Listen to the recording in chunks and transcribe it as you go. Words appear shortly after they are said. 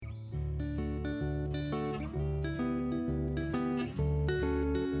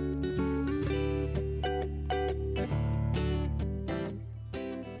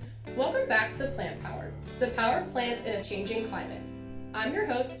Welcome back to Plant Power, the power of plants in a changing climate. I'm your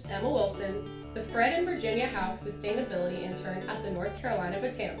host, Emma Wilson, the Fred and Virginia Hauk Sustainability Intern at the North Carolina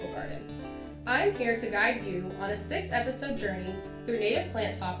Botanical Garden. I'm here to guide you on a 6-episode journey through native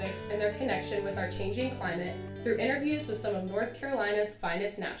plant topics and their connection with our changing climate through interviews with some of North Carolina's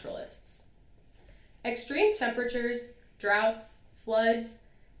finest naturalists. Extreme temperatures, droughts, floods,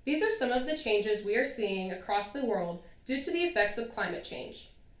 these are some of the changes we are seeing across the world due to the effects of climate change.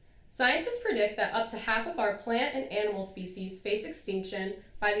 Scientists predict that up to half of our plant and animal species face extinction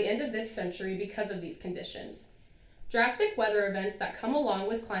by the end of this century because of these conditions. Drastic weather events that come along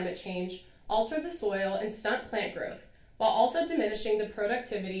with climate change alter the soil and stunt plant growth, while also diminishing the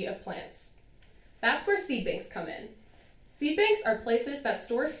productivity of plants. That's where seed banks come in. Seed banks are places that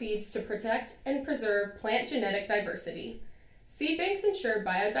store seeds to protect and preserve plant genetic diversity. Seed banks ensure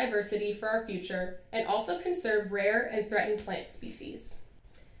biodiversity for our future and also conserve rare and threatened plant species.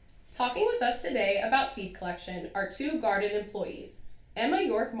 Talking with us today about seed collection are 2 garden employees, Emma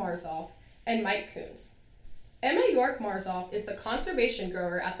York Marzoff and Mike Coons. Emma York Marzoff is the conservation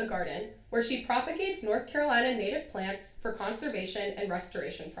grower at the garden, where she propagates North Carolina native plants for conservation and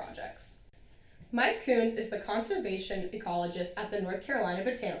restoration projects. Mike Coons is the conservation ecologist at the North Carolina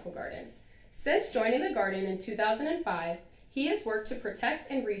Botanical Garden. Since joining the garden in 2005, he has worked to protect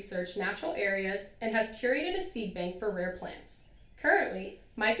and research natural areas and has curated a seed bank for rare plants. Currently,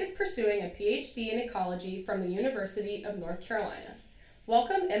 Mike is pursuing a PhD in ecology from the University of North Carolina.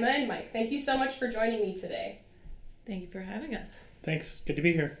 Welcome, Emma and Mike. Thank you so much for joining me today. Thank you for having us. Thanks. Good to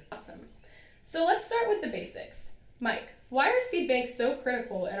be here. Awesome. So let's start with the basics. Mike, why are seed banks so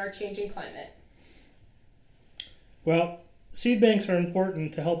critical in our changing climate? Well, seed banks are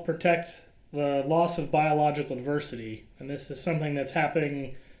important to help protect the loss of biological diversity, and this is something that's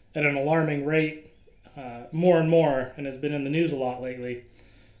happening at an alarming rate more and more, and has been in the news a lot lately.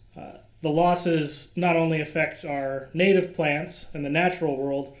 The losses not only affect our native plants and the natural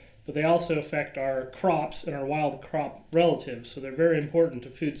world, but they also affect our crops and our wild crop relatives, so they're very important to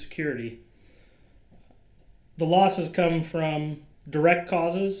food security. The losses come from direct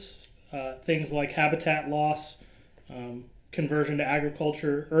causes, things like habitat loss, conversion to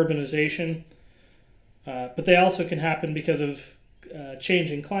agriculture, urbanization, but they also can happen because of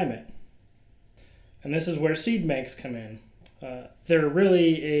changing climate. And this is where seed banks come in. They're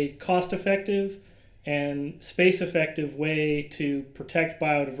really a cost-effective and space-effective way to protect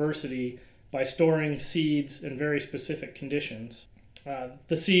biodiversity by storing seeds in very specific conditions.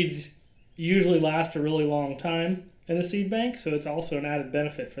 The seeds usually last a really long time in a seed bank, so it's also an added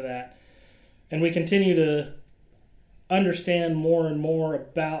benefit for that. And we continue to understand more and more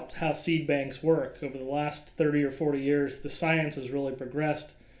about how seed banks work. Over the last 30 or 40 years, the science has really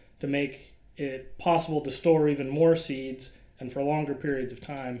progressed to make it possible to store even more seeds and for longer periods of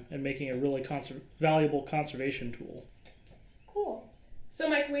time, and making a really valuable conservation tool. Cool. So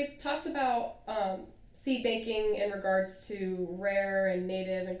Mike, we've talked about seed banking in regards to rare and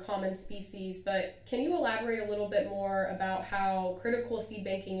native and common species, but can you elaborate a little bit more about how critical seed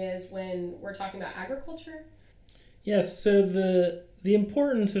banking is when we're talking about agriculture? Yes, so the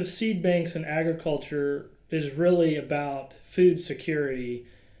importance of seed banks in agriculture is really about food security.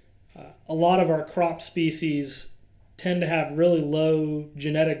 A lot of our crop species tend to have really low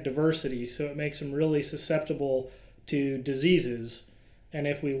genetic diversity, so it makes them really susceptible to diseases. And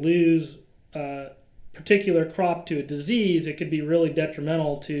if we lose a particular crop to a disease, it could be really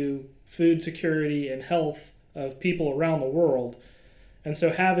detrimental to food security and health of people around the world. And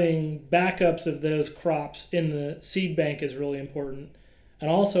so having backups of those crops in the seed bank is really important. And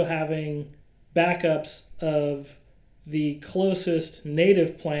also having backups of the closest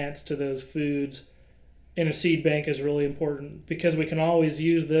native plants to those foods in a seed bank is really important, because we can always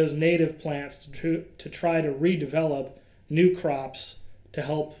use those native plants to try to redevelop new crops to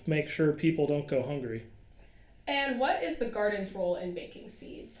help make sure people don't go hungry. And what is the garden's role in banking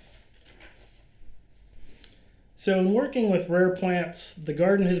seeds? So in working with rare plants, the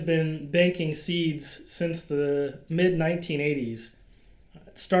garden has been banking seeds since the mid-1980s.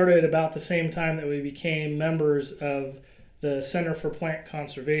 It started about the same time that we became members of the Center for Plant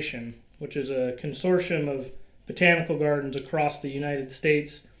Conservation, which is a consortium of botanical gardens across the United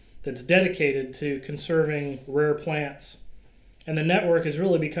States that's dedicated to conserving rare plants. And the network has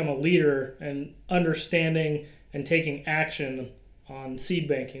really become a leader in understanding and taking action on seed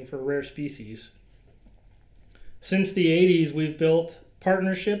banking for rare species. Since the 80s, we've built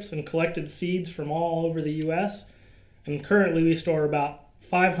partnerships and collected seeds from all over the U.S., and currently we store about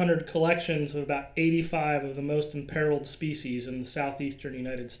 500 collections of about 85 of the most imperiled species in the southeastern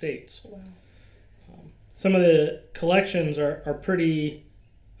United States. Wow. Some of the collections are pretty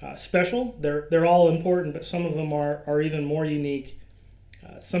special. They're all important, but some of them are even more unique.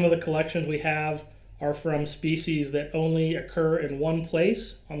 Some of the collections we have are from species that only occur in one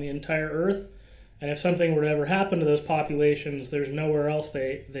place on the entire Earth. And if something were to ever happen to those populations, there's nowhere else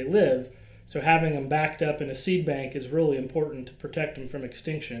they live. So having them backed up in a seed bank is really important to protect them from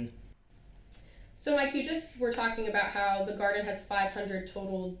extinction. So Mike, you just were talking about how the garden has 500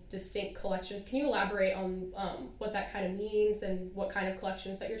 total distinct collections. Can you elaborate on what that kind of means and what kind of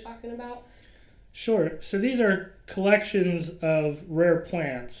collections that you're talking about? Sure. So these are collections of rare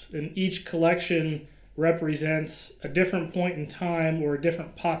plants, and each collection represents a different point in time or a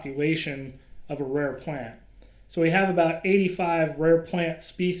different population of a rare plant. So we have about 85 rare plant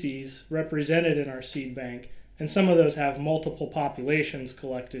species represented in our seed bank, and some of those have multiple populations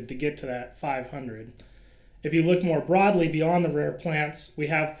collected to get to that 500. If you look more broadly beyond the rare plants, we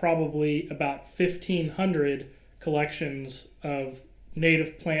have probably about 1,500 collections of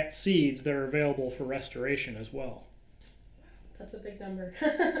native plant seeds that are available for restoration as well. That's a big number.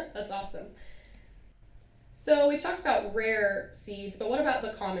 That's awesome. So we've talked about rare seeds, but what about the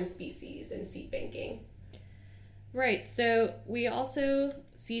common species in seed banking? Right, so we also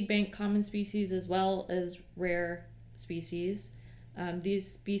seed bank common species as well as rare species.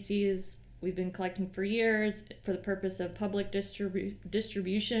 These species we've been collecting for years for the purpose of public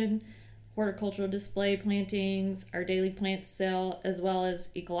distribution, horticultural display plantings, our daily plant sale, as well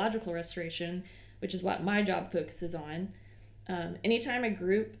as ecological restoration, which is what my job focuses on. Anytime a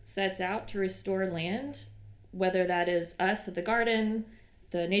group sets out to restore land, whether that is us at the garden,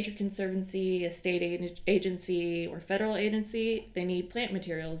 the Nature Conservancy, a state agency, or federal agency, they need plant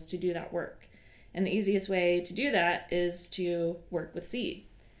materials to do that work. And the easiest way to do that is to work with seed.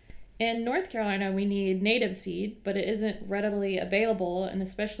 In North Carolina, we need native seed, but it isn't readily available, and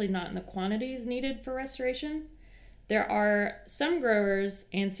especially not in the quantities needed for restoration. There are some growers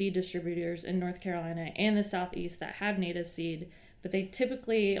and seed distributors in North Carolina and the Southeast that have native seed, but they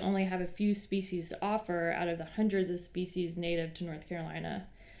typically only have a few species to offer out of the hundreds of species native to North Carolina.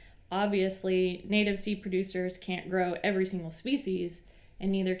 Obviously, native seed producers can't grow every single species,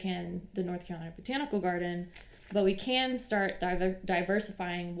 and neither can the North Carolina Botanical Garden, but we can start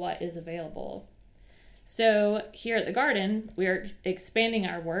diversifying what is available. So here at the garden, we are expanding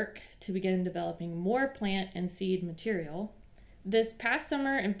our work to begin developing more plant and seed material. This past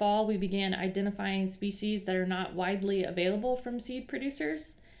summer and fall, we began identifying species that are not widely available from seed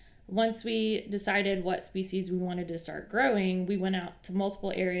producers. Once we decided what species we wanted to start growing, we went out to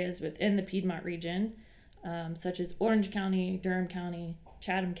multiple areas within the Piedmont region, such as Orange County, Durham County,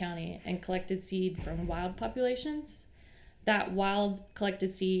 Chatham County, and collected seed from wild populations. That wild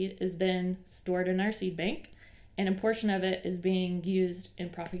collected seed is then stored in our seed bank, and a portion of it is being used in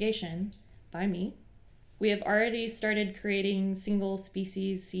propagation by me. We have already started creating single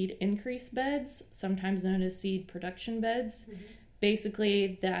species seed increase beds, sometimes known as seed production beds. Mm-hmm.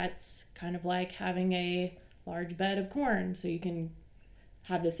 Basically, that's kind of like having a large bed of corn, so you can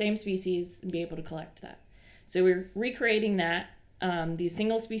have the same species and be able to collect that. So we're recreating that, these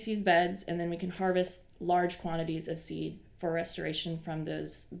single species beds, and then we can harvest large quantities of seed for restoration from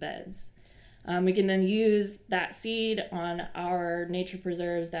those beds. We can then use that seed on our nature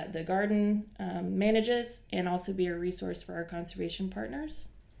preserves that the garden manages, and also be a resource for our conservation partners.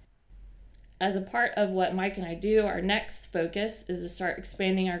 As a part of what Mike and I do, our next focus is to start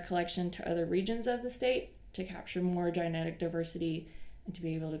expanding our collection to other regions of the state to capture more genetic diversity and to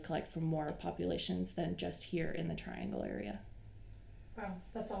be able to collect from more populations than just here in the Triangle area. Wow,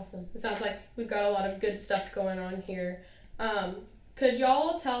 that's awesome. It sounds like we've got a lot of good stuff going on here. Could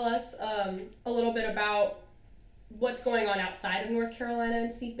y'all tell us a little bit about what's going on outside of North Carolina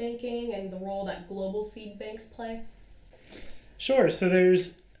in seed banking and the role that global seed banks play? Sure. So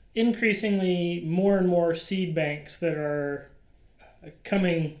there's increasingly more and more seed banks that are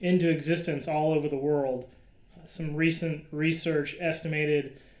coming into existence all over the world. Some recent research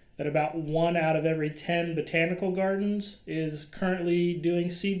estimated that about 1 out of every 10 botanical gardens is currently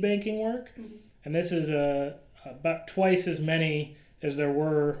doing seed banking work. Mm-hmm. And this is about twice as many as there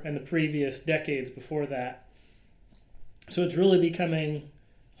were in the previous decades before that. So it's really becoming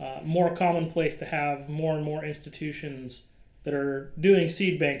more commonplace to have more and more institutions that are doing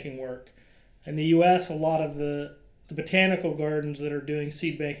seed banking work. In the U.S., a lot of the botanical gardens that are doing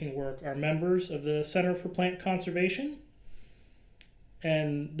seed banking work are members of the Center for Plant Conservation.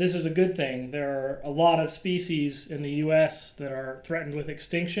 And this is a good thing. There are a lot of species in the U.S. that are threatened with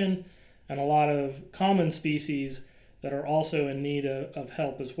extinction, and a lot of common species that are also in need of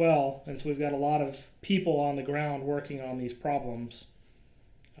help as well. And so we've got a lot of people on the ground working on these problems.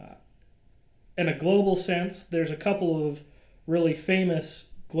 In a global sense, there's a couple of really famous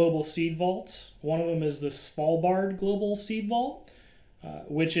global seed vaults. One of them is the Svalbard Global Seed Vault,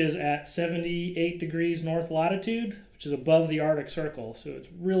 which is at 78 degrees north latitude, which is above the Arctic Circle. So it's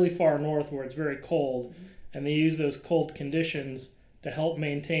really far north where it's very cold, and they use those cold conditions to help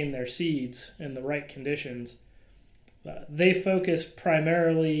maintain their seeds in the right conditions. They focus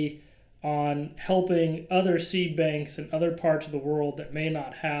primarily on helping other seed banks in other parts of the world that may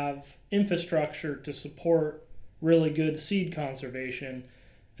not have infrastructure to support really good seed conservation.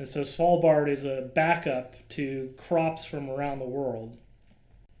 And so Svalbard is a backup to crops from around the world.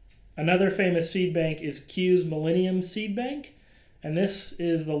 Another famous seed bank is Kew's Millennium Seed Bank, and this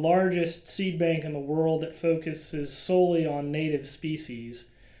is the largest seed bank in the world that focuses solely on native species.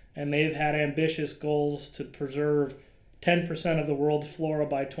 And they've had ambitious goals to preserve 10% of the world's flora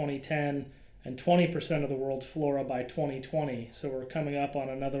by 2010 and 20% of the world's flora by 2020. So we're coming up on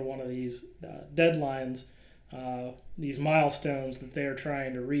another one of these deadlines, these milestones that they are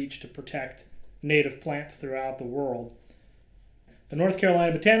trying to reach to protect native plants throughout the world. The North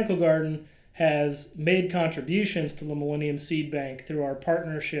Carolina Botanical Garden has made contributions to the Millennium Seed Bank through our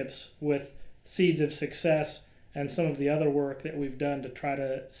partnerships with Seeds of Success and some of the other work that we've done to try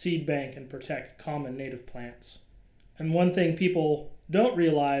to seed bank and protect common native plants. And one thing people don't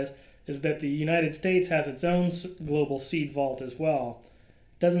realize is that the United States has its own global seed vault as well.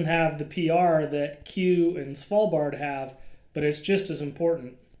 It doesn't have the PR that Kew and Svalbard have, but it's just as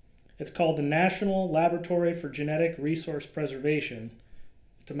important. It's called the National Laboratory for Genetic Resource Preservation.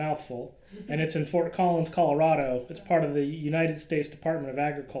 It's a mouthful. And it's in Fort Collins, Colorado. It's part of the United States Department of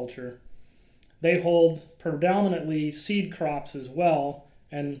Agriculture. They hold predominantly seed crops as well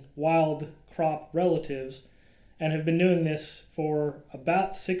and wild crop relatives, and have been doing this for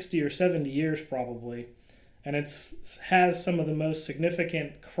about 60 or 70 years probably. And it has some of the most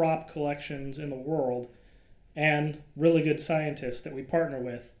significant crop collections in the world and really good scientists that we partner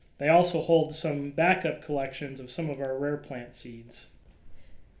with. They also hold some backup collections of some of our rare plant seeds.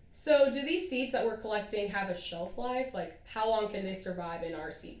 So do these seeds that we're collecting have a shelf life? Like, how long can they survive in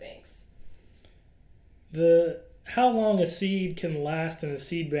our seed banks? How long a seed can last in a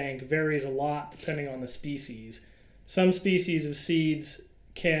seed bank varies a lot depending on the species. Some species of seeds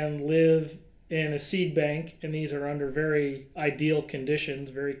can live in a seed bank, and these are under very ideal conditions,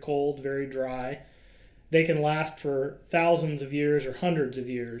 very cold, very dry. They can last for thousands of years or hundreds of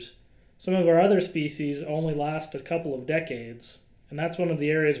years. Some of our other species only last a couple of decades, and that's one of the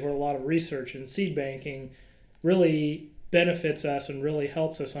areas where a lot of research in seed banking really benefits us and really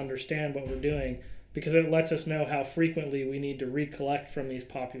helps us understand what we're doing, because it lets us know how frequently we need to recollect from these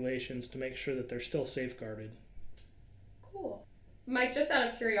populations to make sure that they're still safeguarded. Cool. Mike, just out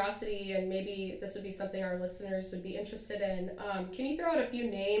of curiosity, and maybe this would be something our listeners would be interested in, can you throw out a few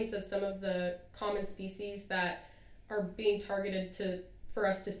names of some of the common species that are being targeted for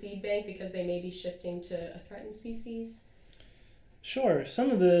us to seed bank because they may be shifting to a threatened species? Sure.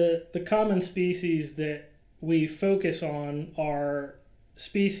 Some of the common species that we focus on are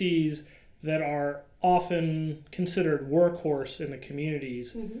species that are often considered workhorse in the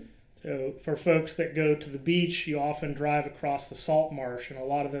communities. Mm-hmm. So for folks that go to the beach, you often drive across the salt marsh, and a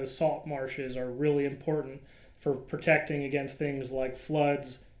lot of those salt marshes are really important for protecting against things like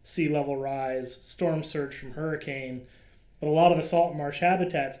floods, sea level rise, storm surge from hurricane. But a lot of the salt marsh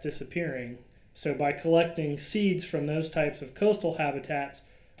habitat's disappearing. So by collecting seeds from those types of coastal habitats,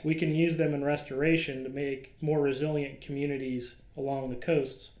 we can use them in restoration to make more resilient communities along the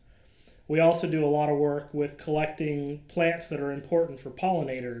coasts. We also do a lot of work with collecting plants that are important for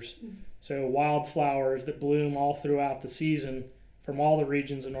pollinators. So wildflowers that bloom all throughout the season from all the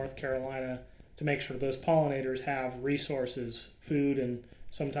regions of North Carolina to make sure those pollinators have resources, food, and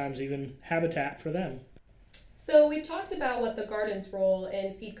sometimes even habitat for them. So we've talked about what the garden's role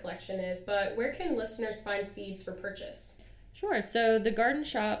in seed collection is, but where can listeners find seeds for purchase? Sure. So the garden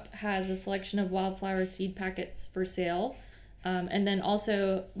shop has a selection of wildflower seed packets for sale. And then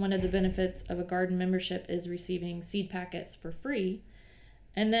also one of the benefits of a garden membership is receiving seed packets for free.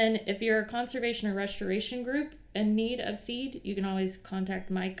 And then if you're a conservation or restoration group in need of seed, you can always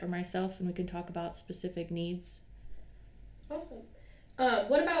contact Mike or myself and we can talk about specific needs. Awesome.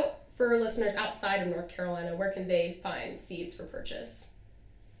 What about for listeners outside of North Carolina? Where can they find seeds for purchase?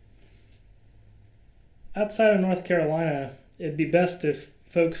 Outside of North Carolina, it'd be best if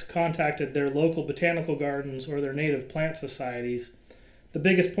folks contacted their local botanical gardens or their native plant societies. The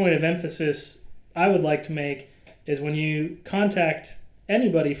biggest point of emphasis I would like to make is when you contact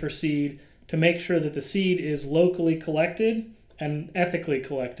anybody for seed, to make sure that the seed is locally collected and ethically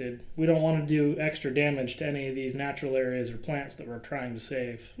collected. We don't want to do extra damage to any of these natural areas or plants that we're trying to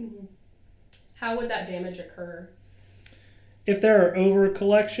save. Mm-hmm. How would that damage occur? If there are over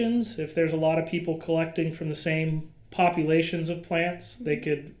collections, if there's a lot of people collecting from the same populations of plants, they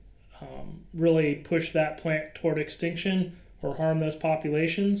could really push that plant toward extinction or harm those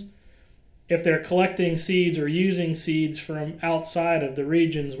populations. If they're collecting seeds or using seeds from outside of the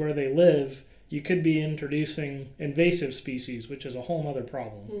regions where they live, you could be introducing invasive species, which is a whole other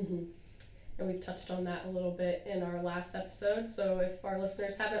problem. Mm-hmm. And we've touched on that a little bit in our last episode, so if our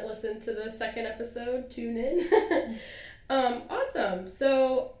listeners haven't listened to the second episode, tune in. Awesome.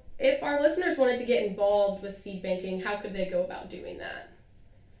 So if our listeners wanted to get involved with seed banking, how could they go about doing that?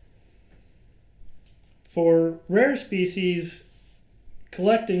 For rare species,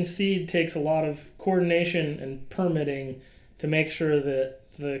 collecting seed takes a lot of coordination and permitting to make sure that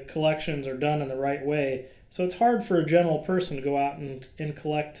the collections are done in the right way. So it's hard for a general person to go out and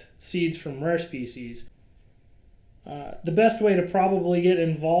collect seeds from rare species. The best way to probably get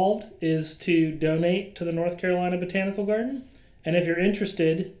involved is to donate to the North Carolina Botanical Garden. And if you're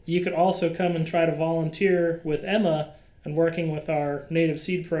interested, you could also come and try to volunteer with Emma and working with our native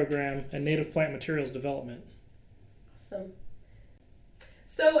seed program and native plant materials development. Awesome.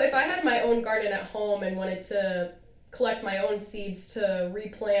 So if I had my own garden at home and wanted to collect my own seeds to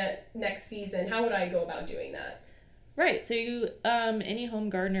replant next season, how would I go about doing that? Right. So you, any home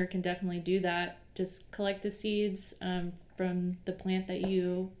gardener can definitely do that. Just collect the seeds from the plant that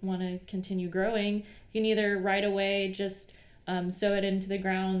you want to continue growing. You can either right away just sow it into the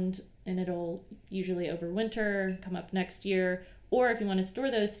ground and it'll usually overwinter, come up next year. Or if you want to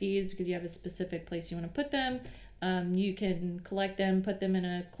store those seeds because you have a specific place you want to put them, you can collect them, put them in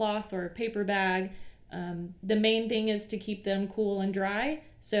a cloth or a paper bag. The main thing is to keep them cool and dry.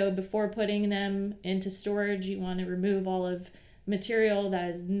 So before putting them into storage, you want to remove all of material that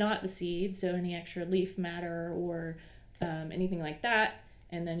is not the seed, so any extra leaf matter or anything like that.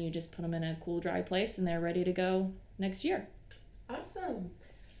 And then you just put them in a cool, dry place and they're ready to go next year. Awesome.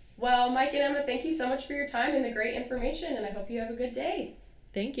 Well, Mike and Emma, thank you so much for your time and the great information, and I hope you have a good day.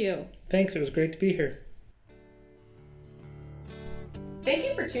 Thank you. Thanks. It was great to be here. Thank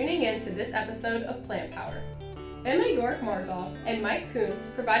you for tuning in to this episode of Plant Power. Emma York Marzoff and Mike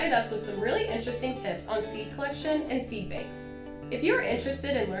Coons provided us with some really interesting tips on seed collection and seed banks. If you are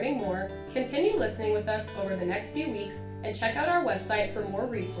interested in learning more, continue listening with us over the next few weeks and check out our website for more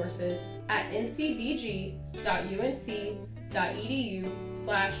resources at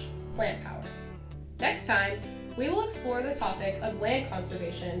ncbg.unc.edu/plantpower. Next time, we will explore the topic of land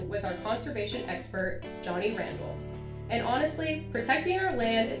conservation with our conservation expert, Johnny Randall. And honestly, protecting our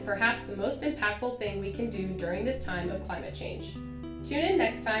land is perhaps the most impactful thing we can do during this time of climate change. Tune in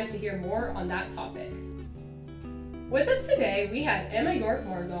next time to hear more on that topic. With us today, we had Emma York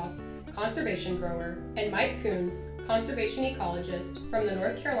Marzoff, conservation grower, and Mike Coons, conservation ecologist from the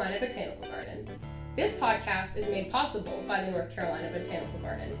North Carolina Botanical Garden. This podcast is made possible by the North Carolina Botanical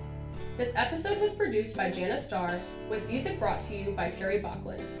Garden. This episode was produced by Jana Starr, with music brought to you by Terry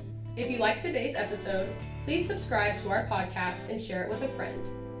Bachland. If you liked today's episode, please subscribe to our podcast and share it with a friend.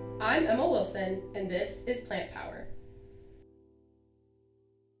 I'm Emma Wilson, and this is Plant Power.